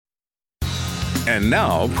And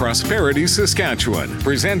now, Prosperity Saskatchewan,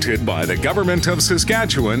 presented by the Government of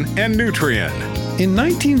Saskatchewan and Nutrien. In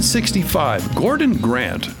 1965, Gordon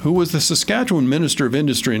Grant, who was the Saskatchewan Minister of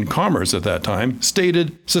Industry and Commerce at that time,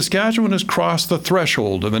 stated, "Saskatchewan has crossed the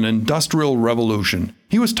threshold of an industrial revolution."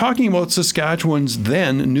 He was talking about Saskatchewan's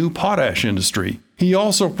then new potash industry. He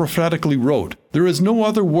also prophetically wrote, "There is no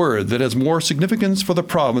other word that has more significance for the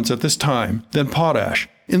province at this time than potash."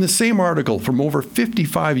 In the same article from over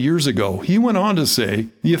 55 years ago, he went on to say,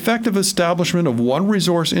 "The effective establishment of one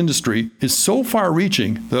resource industry is so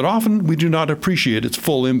far-reaching that often we do not appreciate its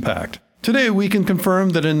full impact." Today, we can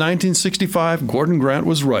confirm that in 1965, Gordon Grant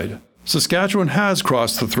was right. Saskatchewan has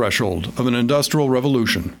crossed the threshold of an industrial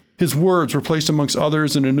revolution. His words were placed amongst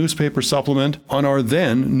others in a newspaper supplement on our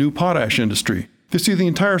then new potash industry. To see the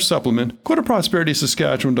entire supplement, go to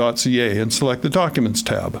prosperitysaskatchewan.ca and select the Documents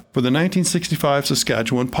tab for the 1965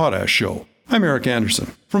 Saskatchewan Potash Show. I'm Eric Anderson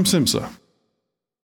from SIMSA.